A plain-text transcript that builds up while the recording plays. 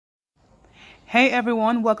Hey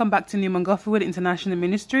everyone, welcome back to Newman Gopherwood International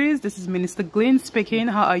Ministries. This is Minister Glenn speaking.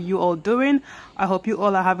 How are you all doing? I hope you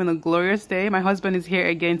all are having a glorious day. My husband is here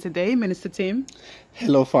again today, Minister Tim.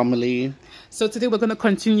 Hello family. So today we're going to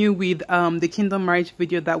continue with the Kingdom Marriage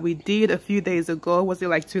video that we did a few days ago. Was it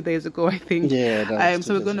like 2 days ago, I think? Yeah.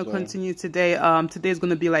 So we're going to continue today. Today is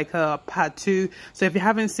going to be like a part 2. So if you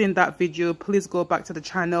haven't seen that video, please go back to the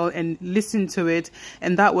channel and listen to it.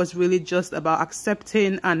 And that was really just about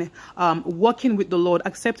accepting and working with the Lord,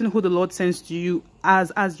 accepting who the Lord sends to you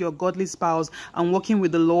as your godly spouse, and working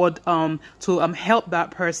with the Lord to help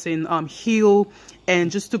that person heal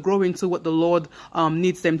and just to grow into what the Lord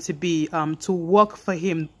needs them to be, to work for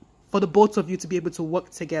Him, for the both of you to be able to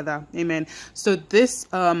work together. Amen. So this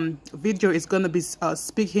video is going to be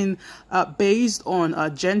speaking based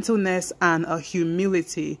on gentleness and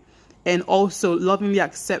humility, and also lovingly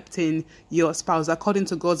accepting your spouse according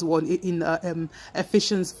to God's word in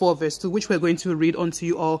Ephesians 4 verse 2, which we're going to read onto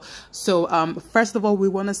you all. So first of all, we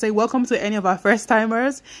want to say welcome to any of our first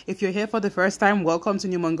timers. If you're here for the first time, welcome to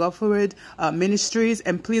Newman Gopherwood Ministries,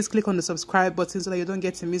 and please click on the subscribe button so that you don't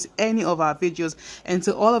get to miss any of our videos. And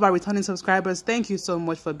to all of our returning subscribers, thank you so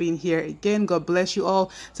much for being here again. God bless you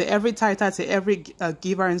all. To every tither, to every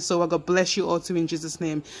giver and sower, God bless you all too in Jesus'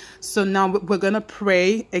 name. So now we're gonna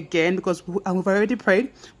pray again, because we've already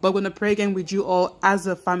prayed, but we're going to pray again with you all as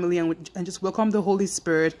a family, and just welcome the Holy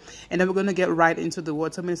Spirit, and then we're going to get right into the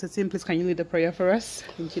word. So Minister Tim, please can you lead the prayer for us?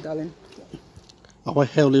 Thank you, darling. Our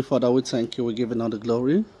Heavenly Father, we thank you. We give you all the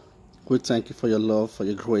glory. We thank you for your love, for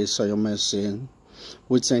your grace, for your mercy.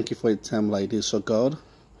 We thank you for a time like this, oh God.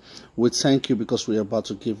 We thank you because we are about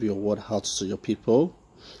to give your word out to your people.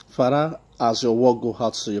 Father, as your word go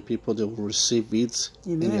out to your people, they will receive it.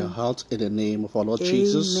 Amen. In your heart, in the name of our Lord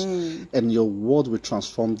Jesus. And your word will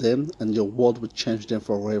transform them, and your word will change them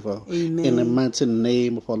forever. Amen. In the mighty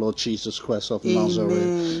name of our Lord Jesus Christ of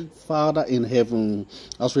Nazareth. Father in heaven,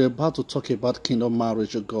 as we're about to talk about kingdom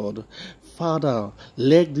marriage, oh God, Father,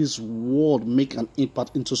 let this word make an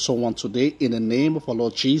impact into someone today in the name of our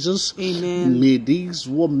Lord Jesus. Amen. May this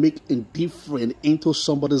word make a difference into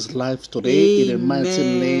somebody's life today. Amen. In the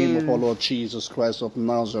mighty name of our Lord Jesus Christ of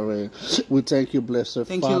Nazareth. We thank you, blessed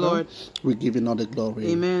Thank Father. You, Lord. We give you all the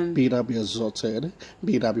glory. Amen. Be thou be exalted.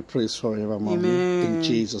 Be thou be praised forevermore. Amen. In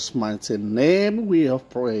Jesus' mighty name we have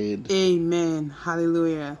prayed. Amen.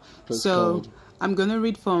 Hallelujah. Praise so God. I'm going to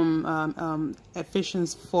read from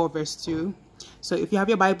Ephesians 4 verse 2. So if you have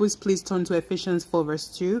your Bibles, please turn to Ephesians 4 verse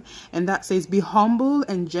 2. And that says, "Be humble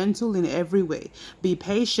and gentle in every way. Be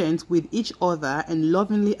patient with each other and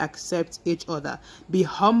lovingly accept each other." Be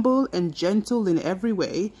humble and gentle in every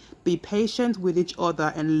way. Be patient with each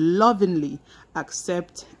other and lovingly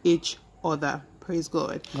accept each other. Praise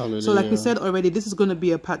God. Hallelujah. So like we said already, this is going to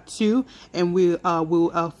be a part 2, and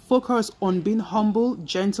we'll focus on being humble,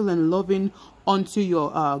 gentle, and loving unto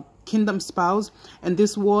your kingdom spouse, and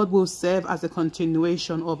this word will serve as a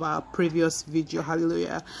continuation of our previous video.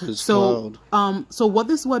 Hallelujah. So what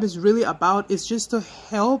this word is really about is just to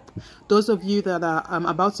help those of you that are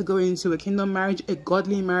about to go into a kingdom marriage, a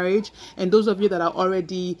godly marriage, and those of you that are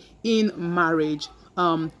already in marriage,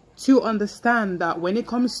 to understand that when it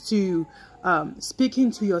comes to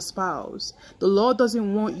speaking to your spouse, the Lord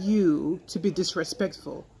doesn't want you to be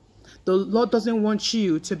disrespectful. The Lord doesn't want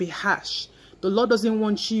you to be harsh. The Lord doesn't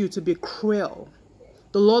want you to be cruel.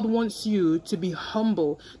 The Lord wants you to be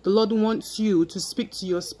humble. The Lord wants you to speak to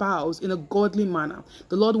your spouse in a godly manner.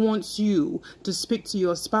 The Lord wants you to speak to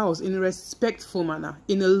your spouse in a respectful manner,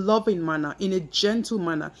 in a loving manner, in a gentle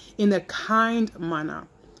manner, in a kind manner.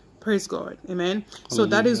 Praise God. Amen. So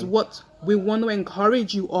that is what we want to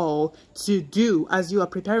encourage you all to do as you are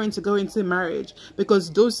preparing to go into marriage,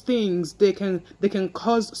 because those things, they can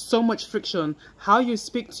cause so much friction. How you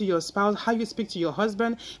speak to your spouse, how you speak to your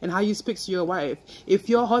husband, and how you speak to your wife. If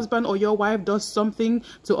your husband or your wife does something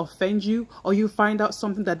to offend you, or you find out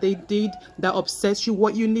something that they did that upsets you,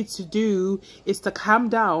 what you need to do is to calm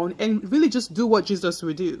down and really just do what Jesus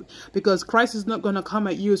would do, because Christ is not going to come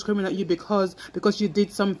at you, screaming at you because you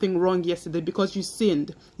did something wrong yesterday, because you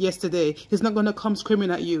sinned yesterday. He's not going to come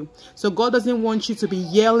screaming at you. So God doesn't want you to be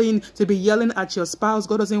yelling at your spouse.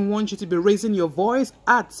 God doesn't want you to be raising your voice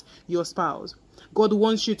at your spouse. God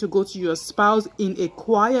wants you to go to your spouse in a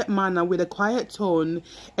quiet manner, with a quiet tone,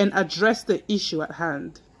 and address the issue at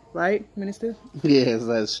hand. Right, Minister? Yes,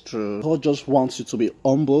 that's true. God just wants you to be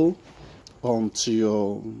humble to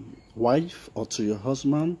your wife or to your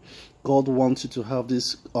husband. God wants you to have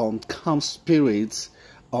this calm spirit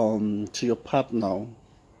to your partner.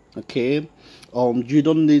 Okay, you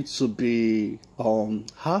don't need to be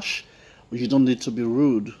harsh. You don't need to be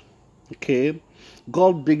rude. Okay,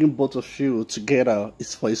 God bringing both of you together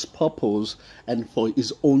is for his purpose and for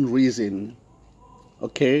his own reason.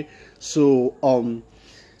 Okay, so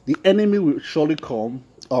the enemy will surely come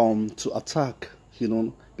to attack,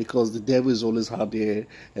 because the devil is always out there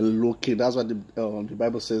and looking. That's why the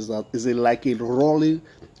Bible says that is it like a roaring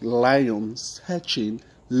lion searching,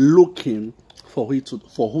 looking for who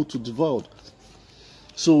to devour.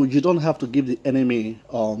 So you don't have to give the enemy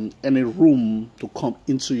any room to come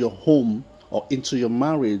into your home or into your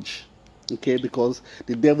marriage. Okay, because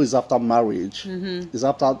the devil is after marriage. Is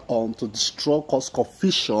after to destroy, cause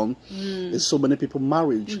confusion in so many people's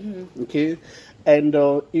marriage. Okay, and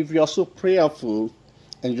if you are so prayerful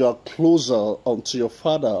and you are closer to your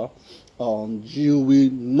Father, you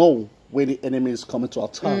will know when the enemy is coming to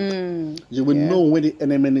attack. You will know when the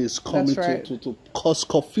enemy is coming to cause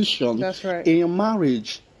confusion in your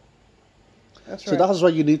marriage. So that's why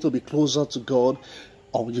you need to be closer to God.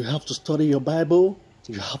 You have to study your Bible.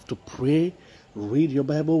 You have to pray, read your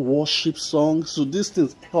Bible, worship songs. So these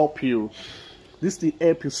things help you. This thing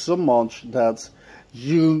help you so much that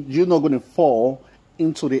you're not going to fall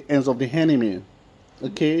into the hands of the enemy.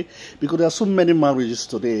 Okay? Because there are so many marriages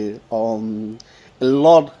today. A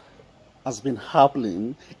lot has been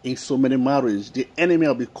happening in so many marriages. The enemy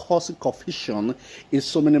will be causing confusion in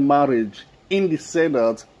so many marriages, in the sense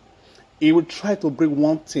that he will try to bring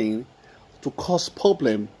one thing to cause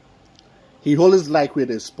problem. He always like where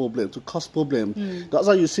there's problem, to cause problem. That's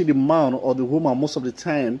how you see the man or the woman most of the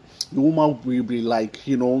time. The woman will be like,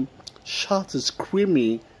 shouting,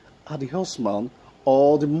 screaming at the husband,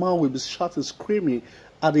 or the man will be shouting, screaming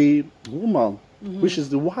at the woman, which is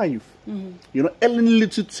the wife. Any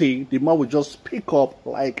little thing, the man will just pick up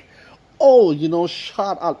like,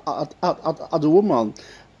 shout at the woman,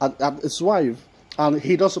 at his wife. And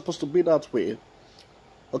he not supposed to be that way.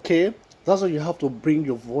 Okay? That's why you have to bring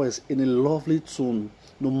your voice in a lovely tone,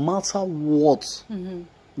 no matter what.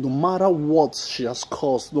 No matter what she has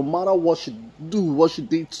caused, no matter what she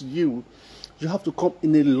did to you, you have to come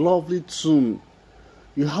in a lovely tone.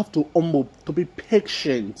 You have to be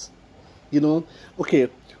patient. Okay,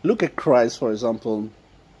 look at Christ, for example.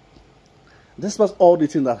 Despite all the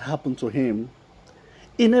things that happened to him,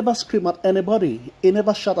 he never screamed at anybody. He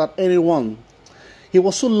never shot at anyone. He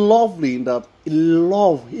was so lovely that he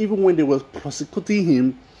loved, even when they were persecuting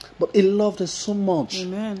him, but he loved us so much.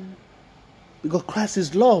 Amen. Because Christ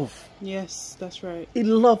is love. Yes, that's right. He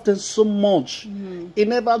loved them so much. He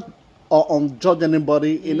never judge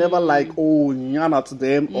anybody. He never yarn at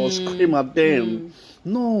them or scream at them.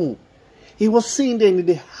 No. He was seeing them in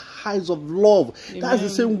the eyes of love. Amen. That's the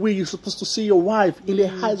same way you're supposed to see your wife, in the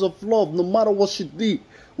eyes of love, no matter what she did.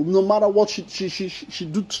 No matter what she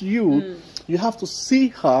do to you, you have to see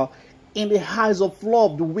her in the eyes of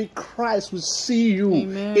love, the way Christ will see you.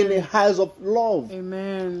 Amen. In the eyes of love.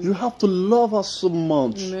 Amen. You have to love her so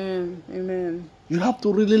much. Amen. Amen. You have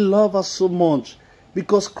to really love her so much,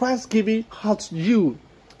 because Christ giving her to you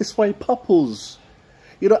is for a purpose.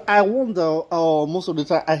 I wonder, most of the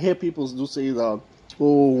time I hear people do say that,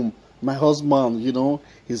 oh, my husband,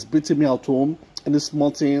 he's beating me at home, and this small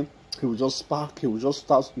thing, he will just spark, he will just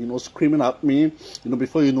start, screaming at me,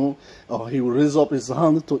 before he will raise up his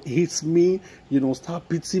hand to hit me, start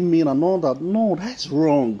beating me and all that. No, that's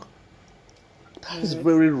wrong. That is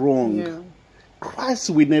very wrong. Yeah. Christ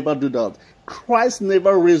will never do that. Christ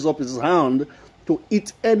never raised up his hand to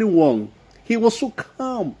hit anyone. He was so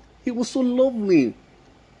calm. He was so lovely.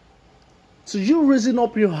 So you raising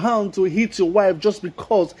up your hand to hit your wife just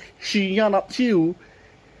because she yelled at you,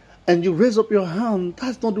 and you raise up your hand,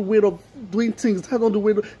 that's not the way of doing things. That's not the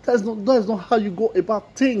way. That's not how you go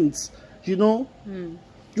about things. You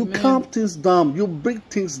calm things down. You bring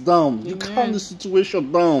things down. You calm the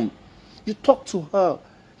situation down. You talk to her.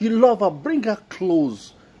 You love her. Bring her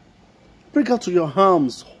close. Bring her to your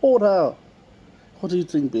arms. Hold her. What do you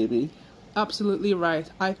think, baby? Absolutely right.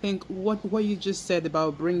 I think what you just said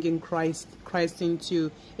about bringing Christ into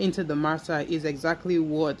the matter is exactly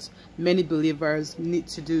what many believers need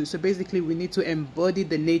to do. So basically, we need to embody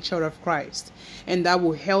the nature of Christ, and that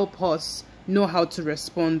will help us know how to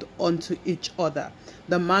respond unto each other.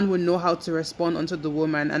 The man will know how to respond unto the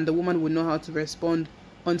woman, and the woman will know how to respond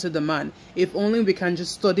unto the man. If only we can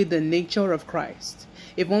just study the nature of Christ.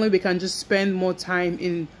 If only we can just spend more time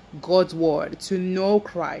in God's word to know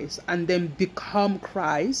Christ and then become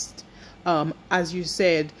Christ, as you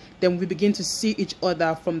said, then we begin to see each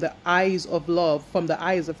other from the eyes of love, from the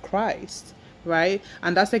eyes of Christ, right?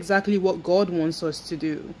 And that's exactly what God wants us to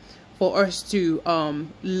do, for us to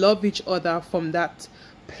love each other from that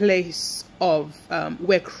place of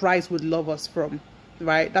where Christ would love us from.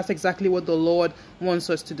 right? That's exactly what the Lord wants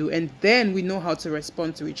us to do. And then we know how to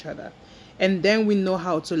respond to each other. And then we know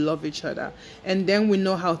how to love each other. And then we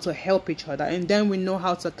know how to help each other. And then we know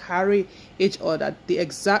how to carry each other the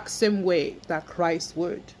exact same way that Christ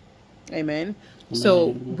would. Amen.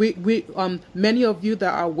 So many of you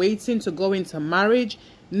that are waiting to go into marriage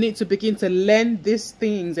need to begin to learn these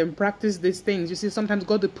things and practice these things. You see, sometimes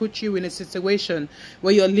God will put you in a situation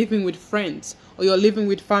where you're living with friends or you're living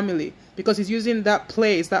with family, because he's using that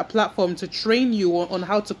place, that platform, to train you on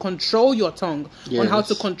how to control your tongue, on how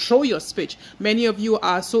to control your speech. Many of you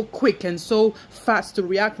are so quick and so fast to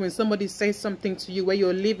react when somebody says something to you where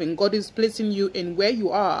you're living. God is placing you in where you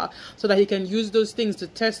are so that he can use those things to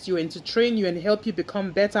test you and to train you and help you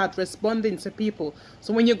become better at responding to people.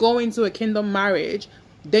 So when you go into a kingdom marriage,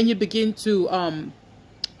 then you begin to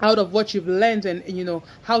out of what you've learned and you know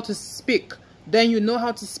how to speak, then you know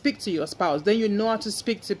how to speak to your spouse, then you know how to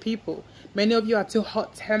speak to people. Many of you are too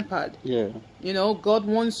hot-tempered. You know, God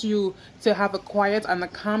wants you to have a quiet and a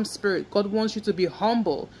calm spirit. God wants you to be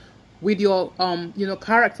humble with your you know,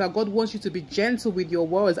 character. God wants you to be gentle with your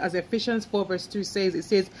words, as Ephesians 4 verse 2 says. It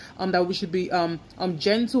says that we should be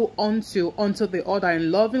gentle unto the other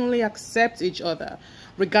and lovingly accept each other.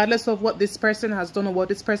 Regardless of what this person has done or what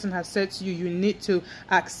this person has said to you, you need to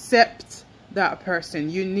accept that person.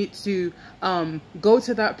 You need to go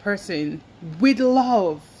to that person with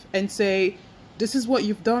love and say, this is what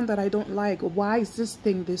you've done that I don't like. Why is this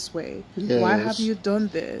thing this way? Why have you done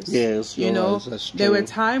this? You know, there were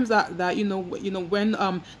times that you know when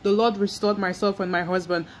the Lord restored myself and my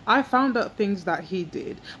husband, I found out things that he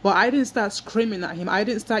did, but I didn't start screaming at him. I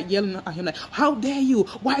didn't start yelling at him like, how dare you?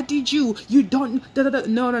 Why did you don't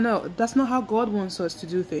no. That's not how God wants us to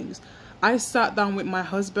do things. I sat down with my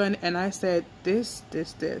husband and I said, this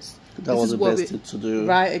that was the best thing to do.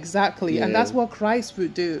 Right, exactly. And that's what Christ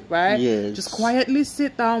would do, right? Just quietly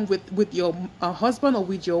sit down with your husband or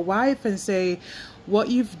with your wife and say, what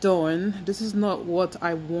you've done, this is not what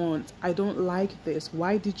I want. I don't like this.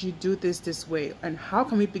 Why did you do this way? And how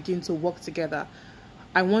can we begin to work together?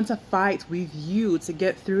 I want to fight with you to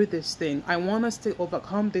get through this thing. I want us to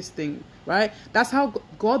overcome this thing, right? That's how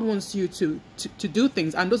God wants you to do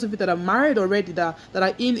things. And those of you that are married already, that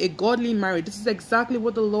are in a godly marriage, this is exactly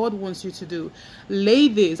what the Lord wants you to do.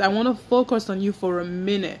 Ladies, I want to focus on you for a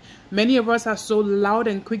minute. Many of us are so loud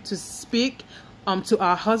and quick to speak to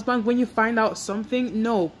our husband. When you find out something,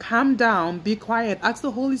 no, calm down, be quiet, ask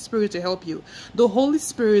the Holy Spirit to help you. The Holy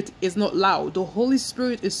Spirit is not loud. The Holy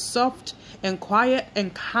Spirit is soft and quiet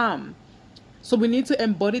and calm. So we need to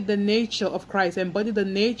embody the nature of Christ, embody the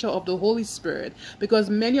nature of the Holy Spirit, because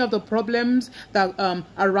many of the problems that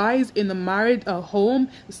arise in the married home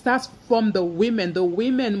starts from the women. The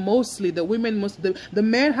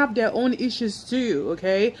men have their own issues too,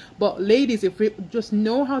 okay? But ladies, if we just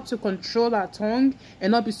know how to control our tongue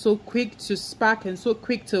and not be so quick to spark and so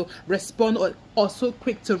quick to respond or so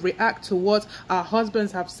quick to react to what our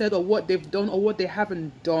husbands have said or what they've done or what they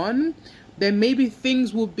haven't done, then maybe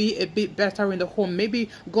things will be a bit better in the home. Maybe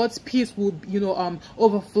God's peace will,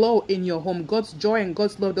 overflow in your home. God's joy and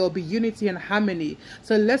God's love, there will be unity and harmony.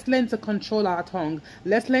 So let's learn to control our tongue.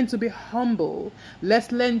 Let's learn to be humble.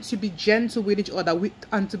 Let's learn to be gentle with each other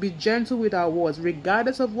and to be gentle with our words,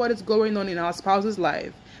 regardless of what is going on in our spouse's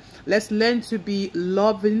life. Let's learn to be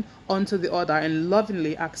loving unto the other and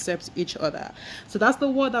lovingly accept each other. So that's the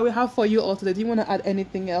word that we have for you all today. Do you want to add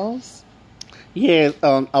anything else? Yes,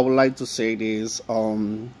 I would like to say this. We are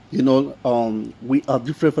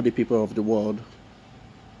different from the people of the world.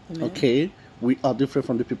 Amen. Okay, we are different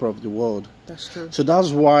from the people of the world. That's true. So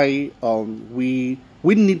that's why we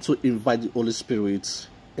need to invite the Holy Spirit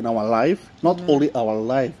in our life, not only our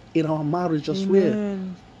life, in our marriage as well.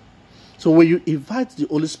 So when you invite the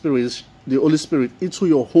Holy Spirit into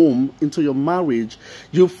your home, into your marriage,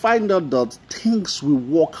 you find out that things will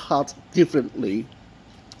work out differently.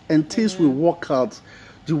 And things will work out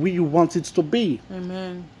the way you want it to be.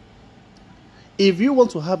 Amen. If you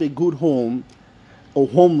want to have a good home, a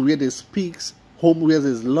home where there's peace, home where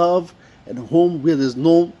there's love, and a home where there's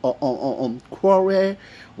no quarrel,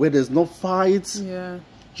 where there's no fights,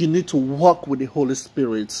 you need to walk with the Holy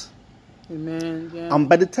Spirit. Amen. And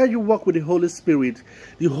by the time you walk with the Holy Spirit,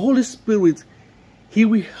 He will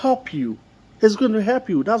help you. He's going to help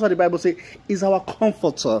you. That's what the Bible says. He's our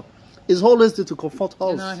comforter. He's always there to comfort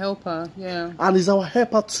us. And our helper, And he's our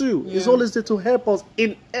helper too. He's always there to help us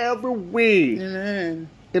in every way. Amen.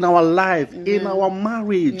 In our life, in our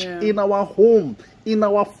marriage, in our home, in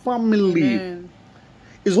our family. Amen.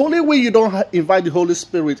 It's the only way you don't invite the Holy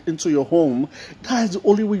Spirit into your home. That's the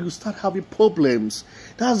only way you start having problems.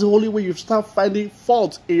 That's the only way you start finding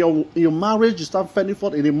fault in your marriage. You start finding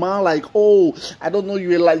fault in a man, like, oh, I don't know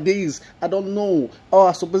you're like this. I don't know. Oh,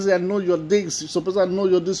 I suppose I know you're this. Suppose I know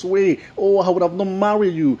you're this way. Oh, I would have not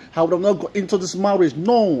married you. I would have not got into this marriage.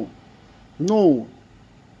 No. No.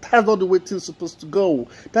 That's not the way things are supposed to go.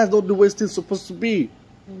 That's not the way things are supposed to be.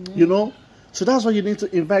 You know? So that's why you need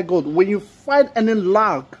to invite God. When you find any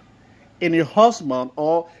lack in your husband,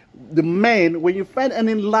 or the man, when you find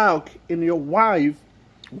any lack in your wife,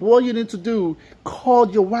 what you need to do,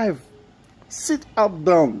 call your wife. Sit her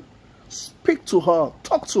down. Speak to her.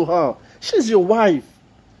 Talk to her. She's your wife.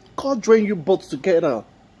 God joined you both together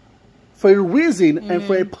for a reason and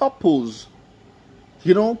for a purpose.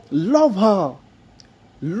 You know, love her.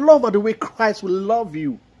 Love her the way Christ will love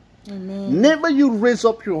you. Amen. Never you raise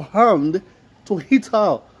up your hand to hit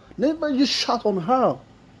her. Never you shout on her.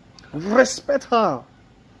 Respect her.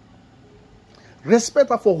 Respect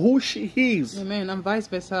her for who she is. Amen. And vice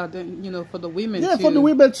versa, then, you know, for the women too. For the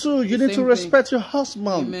women too. You need to respect your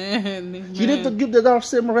husband. Amen. Amen. You need to give them that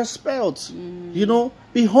same respect. You know,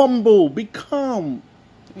 be humble, be calm.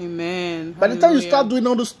 Amen. By the time you start doing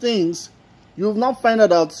all those things, you will now find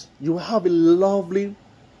out that you have a lovely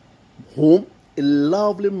home, a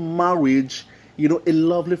lovely marriage, you know, a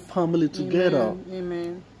lovely family together.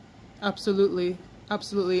 Amen. Absolutely.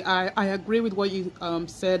 Absolutely. I agree with what you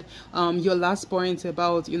said, your last point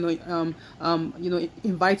about, you know,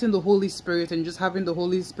 inviting the Holy Spirit and just having the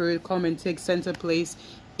Holy Spirit come and take center place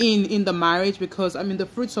in the marriage, because I mean the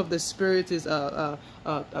fruits of the Spirit is a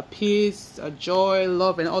peace, a joy,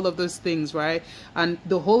 love, and all of those things, right? And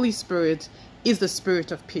the Holy Spirit is the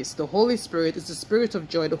spirit of peace. The Holy Spirit is the spirit of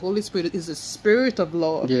joy. The Holy Spirit is the spirit of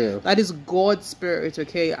love. Yeah. That is God's spirit,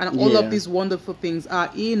 okay? And all of these wonderful things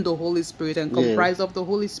are in the Holy Spirit and comprised of the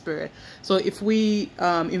Holy Spirit. So if we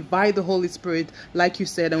invite the Holy Spirit, like you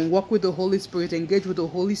said, and walk with the Holy Spirit, engage with the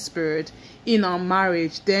Holy Spirit in our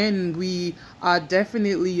marriage, then we are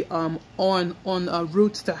definitely on a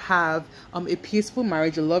route to have a peaceful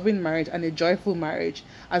marriage, a loving marriage, and a joyful marriage,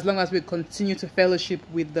 as long as we continue to fellowship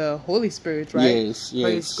with the Holy Spirit, right? Yes.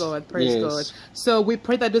 Praise God. Praise God. So we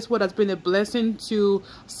pray that this word has been a blessing to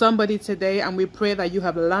somebody today, and we pray that you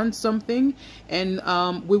have learned something, and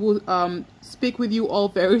we will speak with you all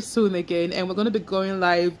very soon again, and we're going to be going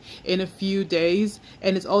live in a few days,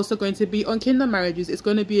 and it's also going to be on Kingdom Marriages. It's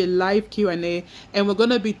going to be a live Q&A, and we're going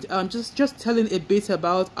to be just telling a bit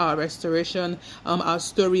about our restoration, our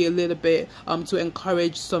story a little bit, to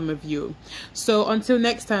encourage some of you. So until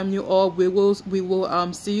next time, you all, we will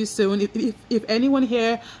see you soon. If anyone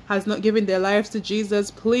here has not given their lives to Jesus,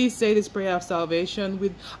 please say this prayer of salvation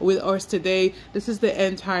with us today. This is the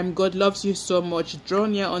end time. God loves you so much. Draw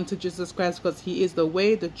near unto Jesus Christ, because he is the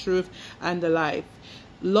way, the truth, and the life.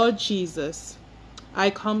 Lord Jesus, I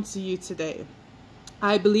come to you today.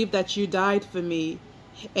 I believe that you died for me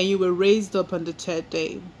and you were raised up on the third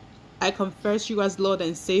day. I confess you as Lord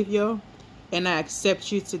and Savior, and I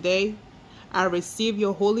accept you today. I receive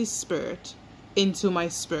your Holy Spirit into my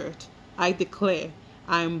spirit. I declare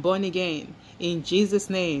I am born again. In Jesus'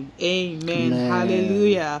 name, amen.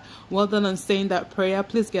 Hallelujah. Well done on saying that prayer.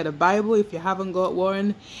 Please get a Bible if you haven't got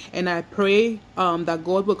one. And I pray that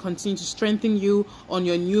God will continue to strengthen you on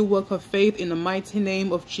your new work of faith in the mighty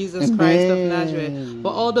name of Jesus Christ of Nazareth.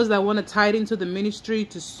 For all those that want to tithe into the ministry,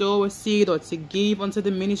 to sow a seed, or to give unto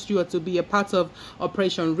the ministry, or to be a part of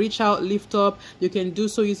Operation Reach Out, Lift Up, you can do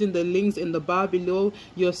so using the links in the bar below.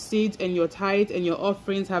 Your seeds and your tithe and your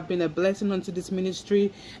offerings have been a blessing unto this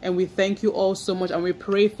ministry, and we thank you all so much, and we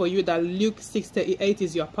pray for you that Luke 6:38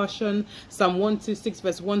 is your portion. Psalm 126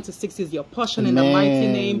 verse 1-6 is your portion. In the mighty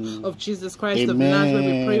name of Jesus Christ of Nazareth,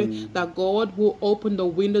 we pray that God will open the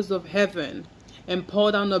windows of heaven and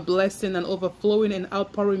pour down a blessing, and overflowing and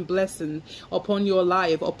outpouring blessing upon your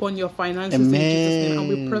life, upon your finances, in Jesus' name. And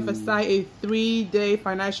we prophesy a 3-day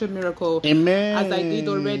financial miracle. As I did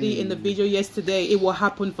already in the video yesterday, it will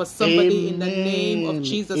happen for somebody in the name of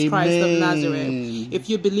Jesus Christ of Nazareth. If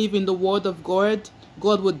you believe in the word of God,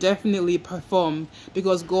 God will definitely perform,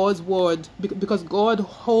 because God's word, because God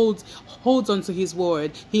holds onto his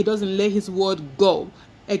word. He doesn't let his word go,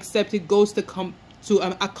 except it goes to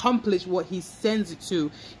accomplish what he sends it to.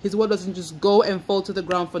 His word doesn't just go and fall to the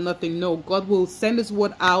ground for nothing. No, God will send his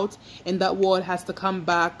word out, and that word has to come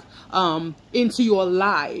back into your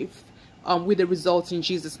life with the results in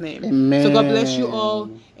Jesus' name. So God bless you all,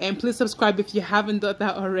 and please subscribe if you haven't done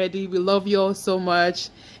that already. We love you all so much,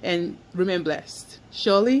 and remain blessed.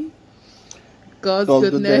 Surely God's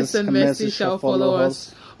goodness and mercy shall follow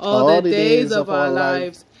us all the days of our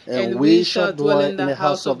lives, and we shall dwell in the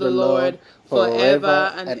house of the Lord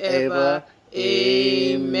forever and ever.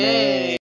 Amen.